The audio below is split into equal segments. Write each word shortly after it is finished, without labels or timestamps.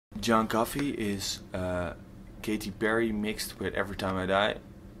John Coffey is Katy Perry mixed with Every Time I Die,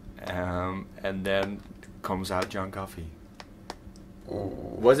 and then comes out John Coffey. Ooh.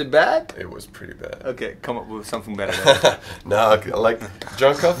 Was it bad? It was pretty bad. Okay, come up with something better. No, like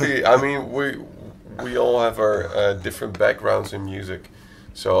John Coffey. I mean, we all have our different backgrounds in music,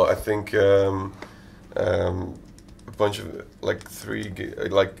 so I think a bunch of like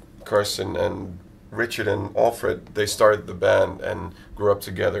like Carson and Richard and Alfred, they started the band and grew up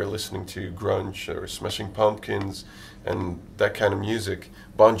together listening to grunge or Smashing Pumpkins and that kind of music.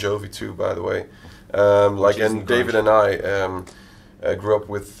 Bon Jovi too, by the way. Like, and David and I grew up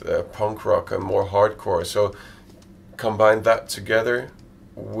with punk rock and more hardcore. So combine that together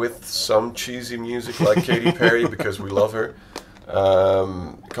with some cheesy music like Katy Perry because we love her.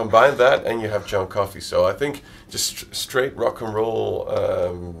 Combine that and you have John Coffey. So I think just straight rock and roll.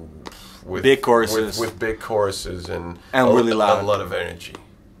 With big choruses, with big choruses and really loud, a lot of energy.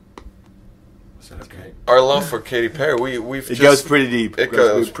 Is that okay? Our love for Katy Perry, it goes pretty deep. It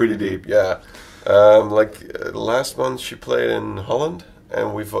goes pretty deep, yeah. Last month she played in Holland,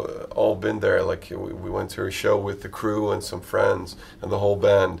 and we've all been there. Like we went to her show with the crew and some friends and the whole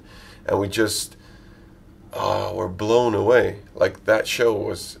band, and we just were blown away. Like that show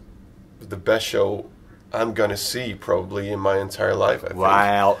was the best show I'm gonna see probably in my entire life. I think.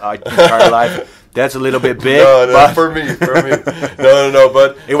 Wow, entire life. That's a little bit big. No, for me. No.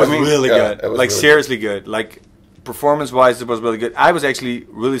 But it was really good. It was like really seriously good. Like performance-wise, it was really good. I was actually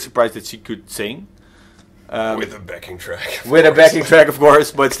really surprised that she could sing. With a backing track. With a backing track, of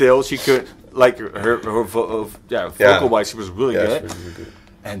course, but still, she could. Like vocal-wise, she was really good. She was really good.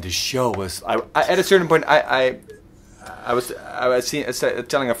 And the show was. I at a certain point, I was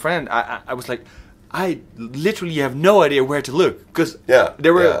telling a friend, I was like, I literally have no idea where to look because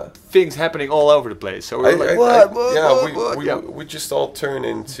there were things happening all over the place. So we were like, what? We just all turn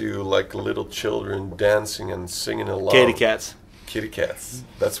into like little children dancing and singing along. Kitty cats. Kitty cats.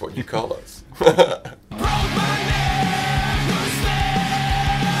 That's what you call us. What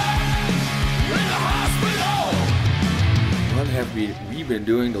have we been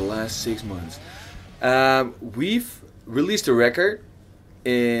doing the last 6 months? We've released a record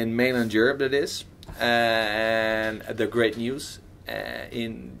in mainland Europe, that is. And the great news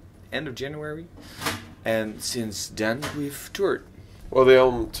in end of January, and since then we've toured. Well, the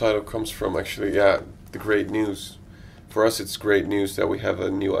album title comes from actually, the great news. For us, it's great news that we have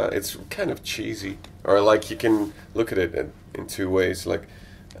a new. It's kind of cheesy, or like you can look at it in two ways. Like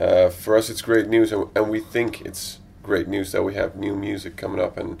for us, it's great news, and we think it's great news that we have new music coming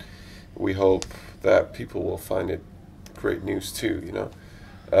up, and we hope that people will find it great news too. You know.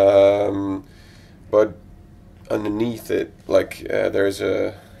 But underneath it, like there's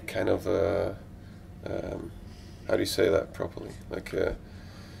a kind of a how do you say that properly? Like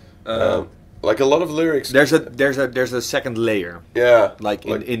a lot of lyrics. There's a second layer. Yeah, like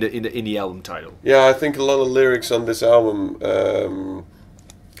in the album title. Yeah, I think a lot of lyrics on this album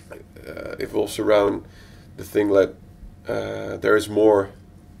evolves around the thing that there is more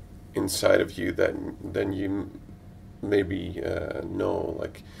inside of you than you maybe know.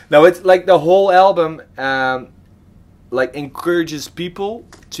 Like. No, it's like the whole album like encourages people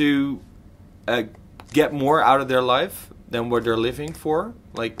to get more out of their life than what they're living for.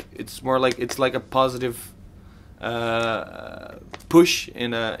 Like it's more like it's like a positive push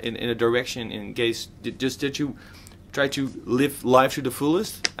in a direction in case just that you try to live life to the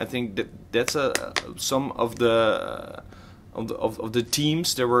fullest. I think that's some of the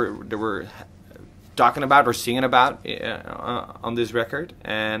themes that were talking about or singing about on this record,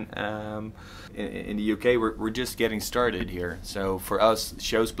 and in the UK we're just getting started here. So for us,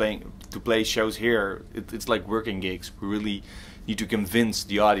 to play shows here, it's like working gigs. We really need to convince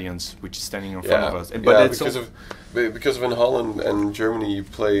the audience which is standing in front of us. Because of in Holland and Germany you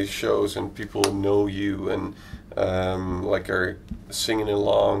play shows and people know you and like are singing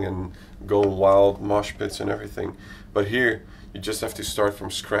along and going wild mosh pits and everything. But here you just have to start from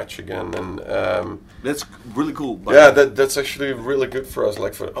scratch again, and that's really cool. That's actually really good for us.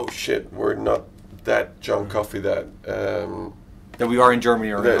 Like we're not that John Coffey that we are in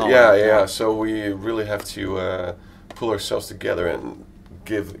Germany or in Holland. Yeah. So we really have to pull ourselves together and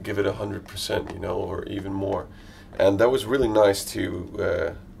give it 100%, you know, or even more. And that was really nice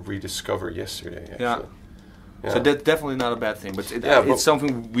to rediscover yesterday. Actually. Yeah. So that's definitely not a bad thing, but it's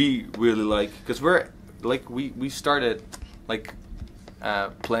something we really like because we started like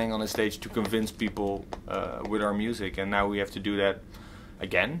playing on a stage to convince people with our music, and now we have to do that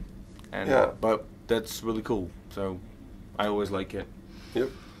again. But that's really cool. So I always like it. Yep.